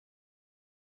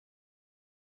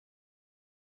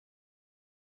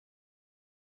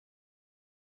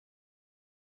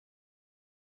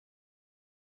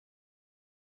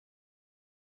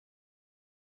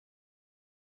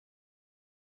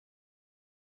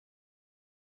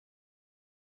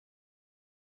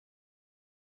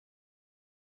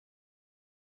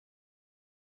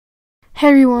Hey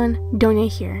everyone, Donya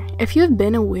here. If you've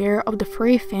been aware of the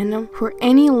furry fandom for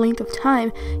any length of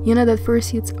time, you know that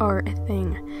fursuits are a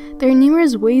thing. There are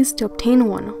numerous ways to obtain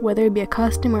one, whether it be a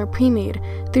custom or pre-made,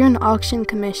 through an auction,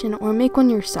 commission, or make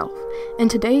one yourself. And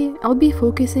today, I'll be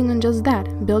focusing on just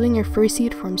that, building your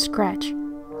fursuit from scratch.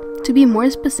 To be more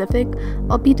specific,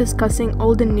 I'll be discussing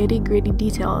all the nitty-gritty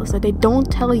details that they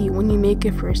don't tell you when you make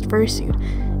your first fursuit.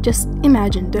 Just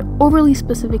imagine the overly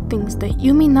specific things that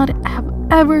you may not have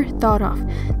ever thought of,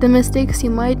 the mistakes you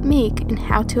might make, and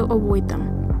how to avoid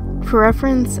them. For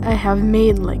reference, I have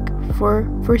made like 4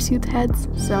 fursuit heads,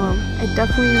 so I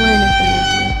definitely learned a thing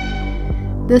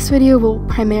or two. This video will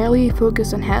primarily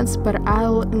focus on heads, but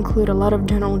I'll include a lot of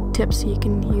general tips you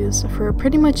can use for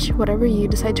pretty much whatever you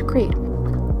decide to create.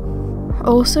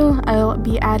 Also, I'll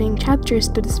be adding chapters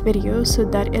to this video so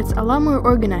that it's a lot more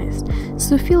organized,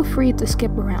 so feel free to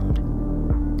skip around.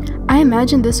 I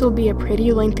imagine this will be a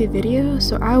pretty lengthy video,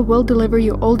 so I will deliver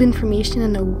you all the information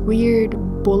in a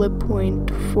weird bullet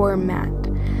point format.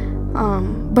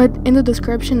 But in the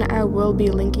description I will be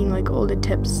linking like all the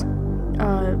tips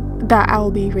that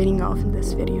I'll be reading off in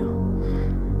this video.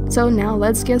 So now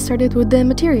let's get started with the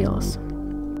materials.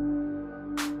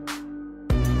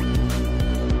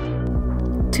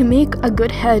 To make a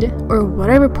good head, or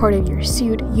whatever part of your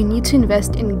suit, you need to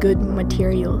invest in good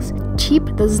materials.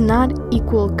 Cheap does not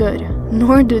equal good,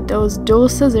 nor do those dull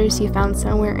scissors you found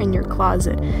somewhere in your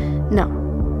closet.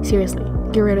 No, seriously,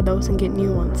 get rid of those and get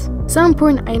new ones. Some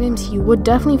important items you would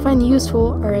definitely find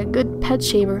useful are a good pet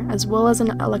shaver as well as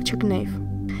an electric knife.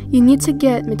 You need to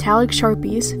get metallic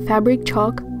Sharpies, fabric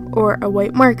chalk, or a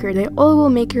white marker. They all will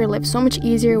make your life so much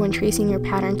easier when tracing your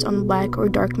patterns on black or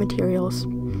dark materials.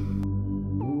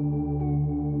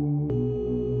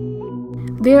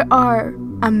 There are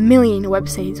a million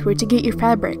websites where to get your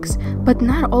fabrics, but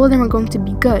not all of them are going to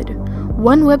be good.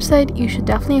 One website you should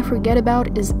definitely forget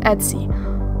about is Etsy.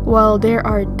 While there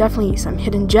are definitely some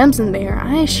hidden gems in there,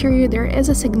 I assure you there is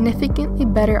a significantly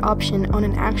better option on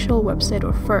an actual website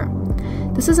of fur.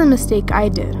 This is a mistake I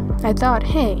did. I thought,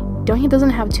 hey, Donya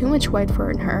doesn't have too much white fur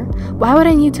in her. Why would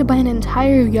I need to buy an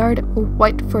entire yard of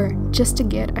white fur just to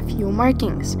get a few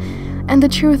markings? And the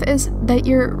truth is that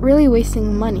you're really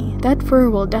wasting money. That fur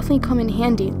will definitely come in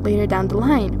handy later down the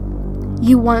line.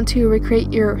 You want to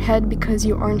recreate your head because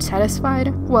you aren't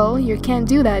satisfied? Well, you can't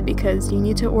do that because you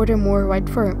need to order more white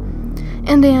fur.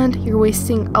 In the end, you're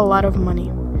wasting a lot of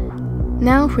money.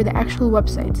 Now for the actual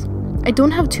websites. I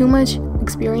don't have too much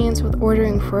experience with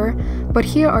ordering fur, but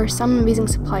here are some amazing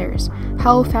suppliers: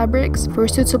 Howl Fabrics,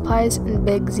 Fursuit Supplies, and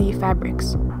Big Z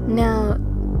Fabrics. Now,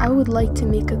 I would like to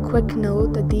make a quick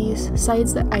note that these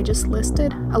sites that I just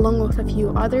listed, along with a few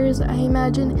others I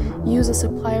imagine, use a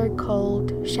supplier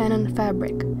called Shannon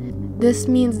Fabric. This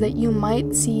means that you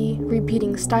might see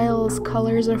repeating styles,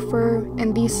 colors of fur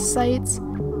in these sites,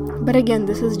 but again,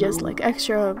 this is just like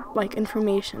extra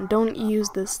information. Don't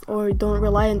use this or don't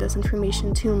rely on this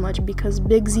information too much, because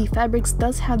Big Z Fabrics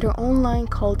does have their own line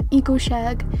called Eco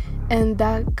Shag, and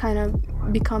that kind of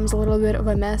becomes a little bit of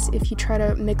a mess if you try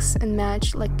to mix and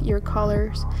match like your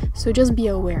colors, so just be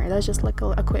aware. That's just like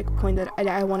a quick point that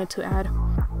I wanted to add.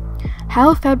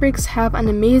 Howl Fabrics have an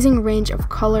amazing range of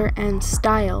color and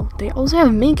style. They also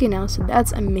have minky now, so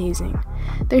that's amazing.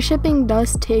 Their shipping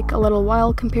does take a little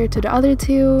while compared to the other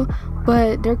two,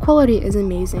 but their quality is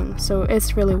amazing, so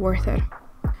it's really worth it.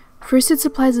 Fursuit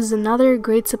Supplies is another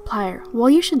great supplier. While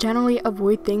you should generally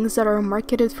avoid things that are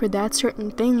marketed for that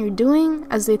certain thing you're doing,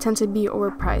 as they tend to be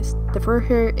overpriced, the fur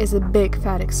here is a big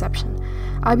fat exception.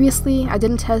 Obviously, I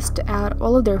didn't test out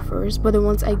all of their furs, but the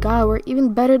ones I got were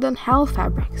even better than Howl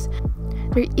Fabrics.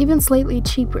 They're even slightly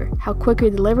cheaper, have quicker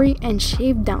delivery, and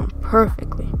shave down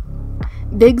perfectly.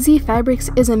 Big Z Fabrics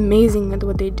is amazing with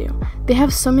what they do. They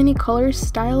have so many colors,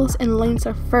 styles, and lengths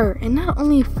of fur. And not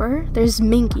only fur, there's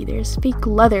minky, there's fake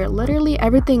leather, literally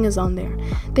everything is on there.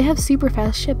 They have super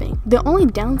fast shipping. The only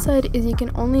downside is you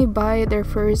can only buy their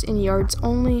furs in yards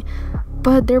only,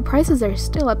 but their prices are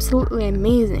still absolutely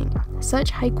amazing.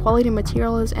 Such high quality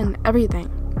materials and everything.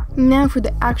 Now for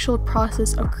the actual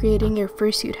process of creating your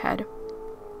fursuit head.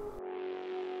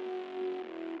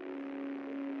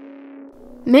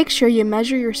 Make sure you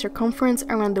measure your circumference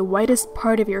around the widest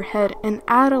part of your head and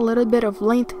add a little bit of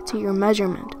length to your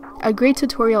measurement. A great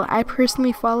tutorial I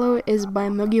personally follow is by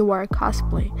Mugiwara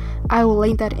Cosplay. I will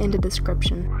link that in the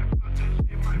description.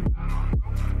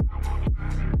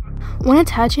 When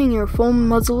attaching your foam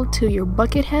muzzle to your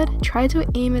bucket head, try to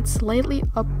aim it slightly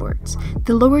upwards.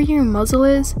 The lower your muzzle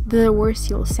is, the worse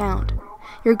you'll sound.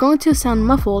 You're going to sound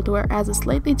muffled, whereas a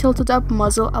slightly tilted up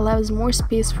muzzle allows more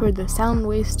space for the sound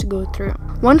waves to go through.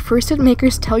 When fursuit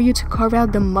makers tell you to carve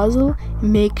out the muzzle,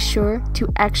 make sure to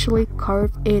actually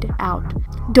carve it out.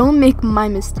 Don't make my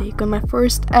mistake on my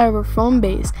first ever phone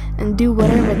base and do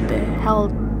whatever the hell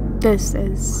this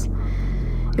is.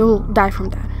 You'll die from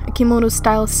that. A kimono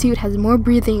style suit has more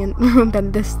breathing room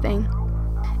than this thing.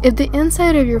 If the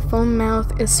inside of your phone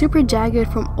mouth is super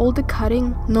jagged from all the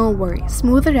cutting, no worry.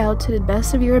 Smooth it out to the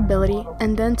best of your ability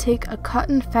and then take a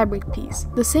cotton fabric piece,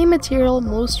 the same material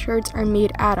most shirts are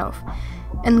made out of,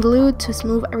 and glue it to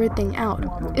smooth everything out.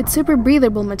 It's super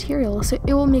breathable material, so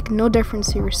it will make no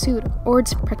difference to your suit or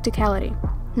its practicality.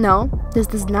 No, this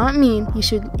does not mean you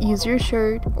should use your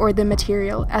shirt or the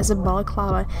material as a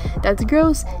balaclava. That's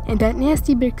gross, and that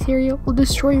nasty bacteria will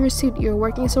destroy your suit you're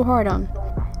working so hard on.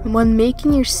 When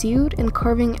making your suit and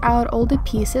carving out all the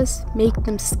pieces, make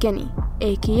them skinny,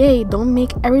 aka don't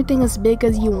make everything as big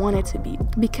as you want it to be.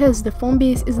 Because the foam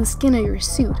base is the skin of your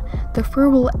suit, the fur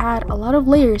will add a lot of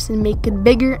layers and make it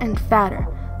bigger and fatter.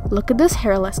 Look at this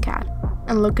hairless cat,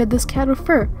 and look at this cat with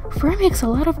fur. Fur makes a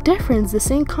lot of difference. The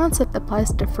same concept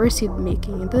applies to fursuit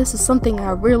making, and this is something I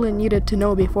really needed to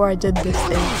know before I did this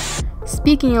thing.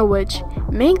 Speaking of which,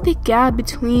 make the gap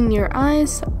between your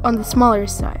eyes on the smaller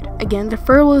side. Again, the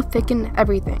fur will thicken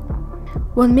everything.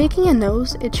 When making a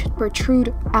nose, it should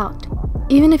protrude out,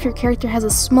 even if your character has a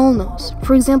small nose.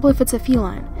 For example, if it's a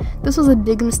feline. This was a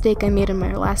big mistake I made in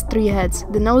my last 3 heads.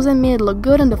 The nose I made looked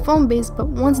good on the foam base, but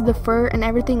once the fur and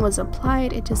everything was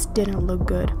applied, it just didn't look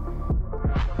good.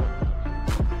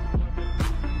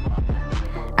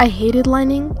 I hated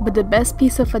lining, but the best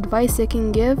piece of advice I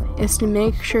can give is to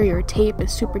make sure your tape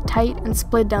is super tight and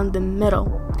split down the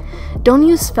middle. Don't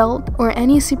use felt or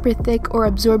any super thick or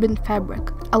absorbent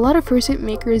fabric. A lot of fursuit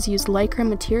makers use lycra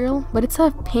material, but it's a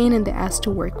pain in the ass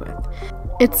to work with.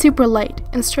 It's super light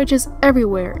and stretches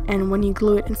everywhere, and when you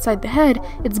glue it inside the head,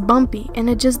 it's bumpy and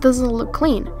it just doesn't look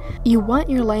clean. You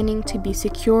want your lining to be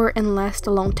secure and last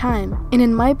a long time, and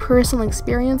in my personal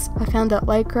experience, I found that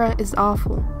lycra is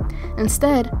awful.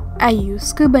 Instead, I use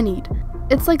scuba knit.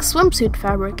 It's like swimsuit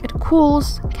fabric. It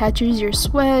cools, catches your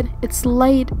sweat, it's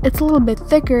light, it's a little bit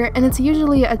thicker, and it's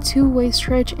usually a 2-way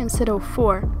stretch instead of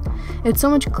 4. It's so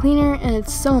much cleaner and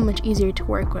it's so much easier to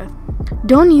work with.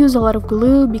 Don't use a lot of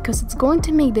glue because it's going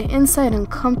to make the inside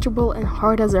uncomfortable and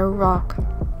hard as a rock.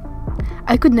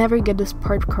 I could never get this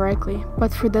part correctly,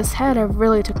 but for this head I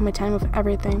really took my time with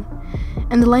everything.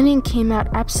 And the lining came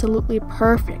out absolutely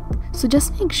perfect. So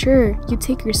just make sure you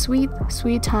take your sweet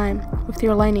time with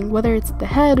your lining, whether it's the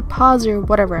head, paws, or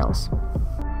whatever else.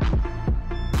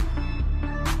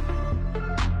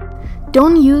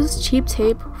 Don't use cheap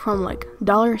tape from like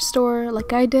dollar store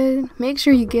like I did. Make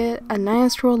sure you get a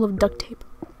nice roll of duct tape.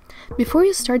 Before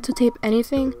you start to tape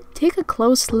anything, take a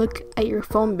close look at your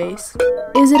foam base.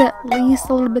 Is it at least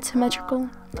a little bit symmetrical?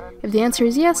 If the answer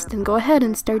is yes, then go ahead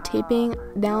and start taping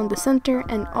down the center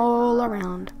and all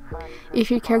around.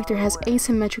 If your character has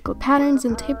asymmetrical patterns,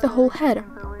 then tape the whole head.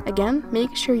 Again,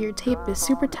 make sure your tape is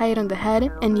super tight on the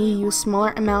head and you use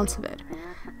smaller amounts of it.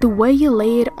 The way you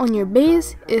lay it on your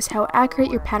base is how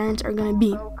accurate your patterns are going to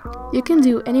be. You can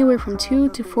do anywhere from 2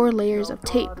 to 4 layers of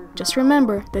tape. Just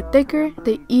remember, the thicker,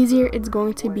 the easier it's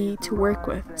going to be to work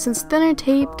with, since thinner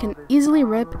tape can easily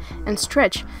rip and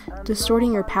stretch,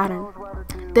 distorting your pattern.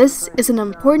 This is an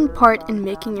important part in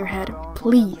making your head.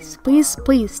 Please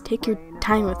take your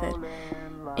time with it.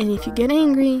 And if you get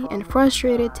angry and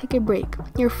frustrated, take a break.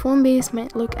 Your foam base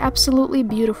might look absolutely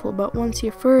beautiful, but once you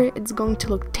fur, it's going to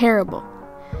look terrible.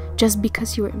 Just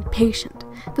because you are impatient.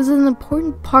 This is an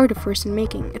important part of fursuit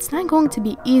making. It's not going to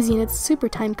be easy and it's super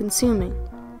time consuming.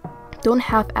 Don't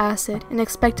half-ass it and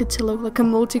expect it to look like a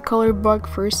multicolored bug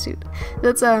fursuit.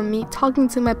 That's me talking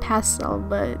to my past self,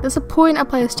 but this point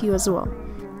applies to you as well.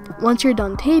 Once you're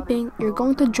done taping, you're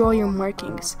going to draw your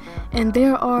markings, and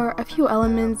there are a few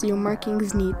elements your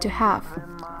markings need to have.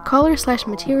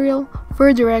 Color/material,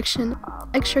 fur direction,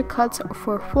 extra cuts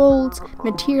for folds,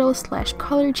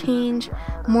 material/color change,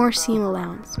 more seam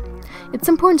allowance. It's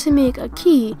important to make a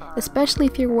key, especially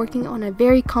if you're working on a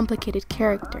very complicated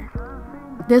character.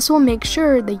 This will make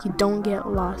sure that you don't get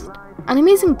lost. An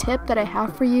amazing tip that I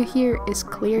have for you here is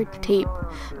clear tape.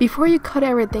 Before you cut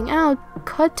everything out,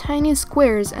 cut tiny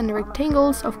squares and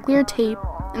rectangles of clear tape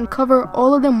and cover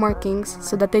all of the markings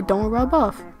so that they don't rub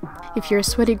off. If you're a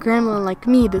sweaty gremlin like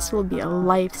me, this will be a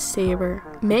lifesaver.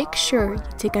 Make sure you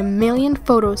take a million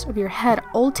photos of your head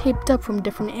all taped up from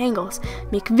different angles.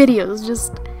 Make videos,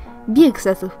 just be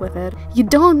excessive with it. You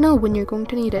don't know when you're going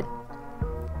to need it.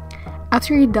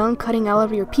 After you're done cutting all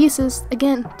of your pieces,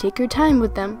 again, take your time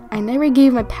with them. I never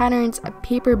gave my patterns a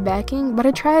paper backing, but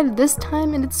I tried it this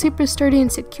time and it's super sturdy and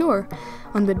secure.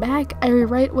 On the back, I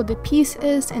rewrite what the piece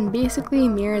is and basically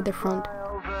mirror the front.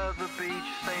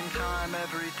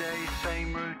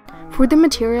 For the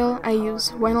material, I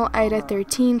use vinyl Ida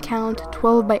 13 count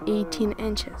 12 by 18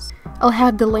 inches. I'll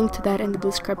have the link to that in the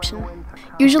description.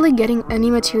 Usually getting any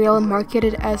material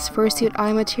marketed as fursuit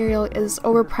eye material is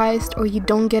overpriced or you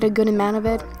don't get a good amount of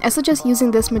it. I suggest using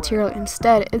this material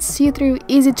instead. It's see-through,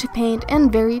 easy to paint,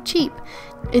 and very cheap.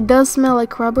 It does smell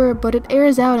like rubber, but it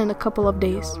airs out in a couple of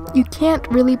days. You can't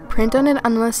really print on it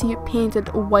unless you paint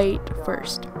it white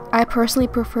first. I personally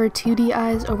prefer 2D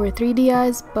eyes over 3D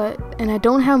eyes, and I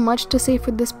don't have much to say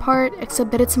for this part,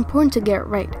 except that it's important to get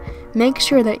right. Make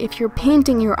sure that if you're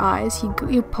painting your eyes,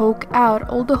 you poke out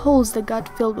all the holes that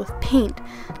got filled with paint.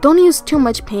 Don't use too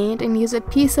much paint and use a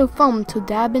piece of foam to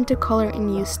dab into color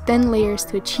and use thin layers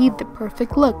to achieve the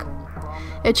perfect look.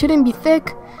 It shouldn't be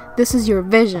thick. This is your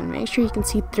vision. Make sure you can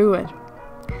see through it.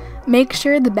 Make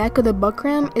sure the back of the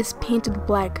buckram is painted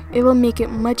black. It will make it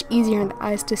much easier on the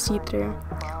eyes to see through.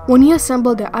 When you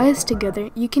assemble the eyes together,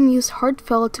 you can use hard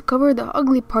felt to cover the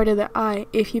ugly part of the eye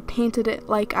if you painted it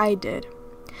like I did.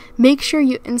 Make sure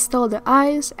you install the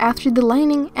eyes after the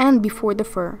lining and before the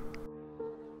fur.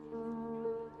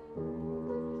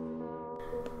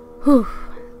 Whew,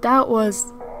 that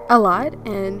was a lot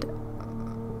and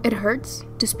it hurts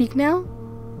to speak now,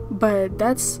 but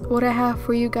that's what I have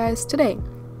for you guys today.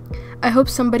 I hope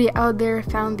somebody out there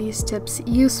found these tips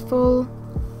useful.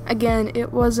 Again,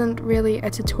 it wasn't really a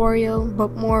tutorial,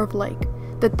 but more of like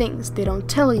the things they don't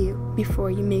tell you before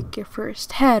you make your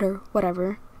first head or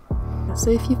whatever.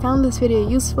 So if you found this video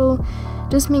useful,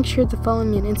 just make sure to follow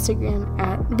me on Instagram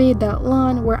at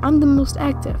vade.lawn, where I'm the most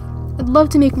active. I'd love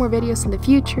to make more videos in the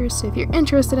future, so if you're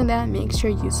interested in that, make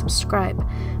sure you subscribe.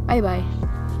 Bye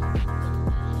bye.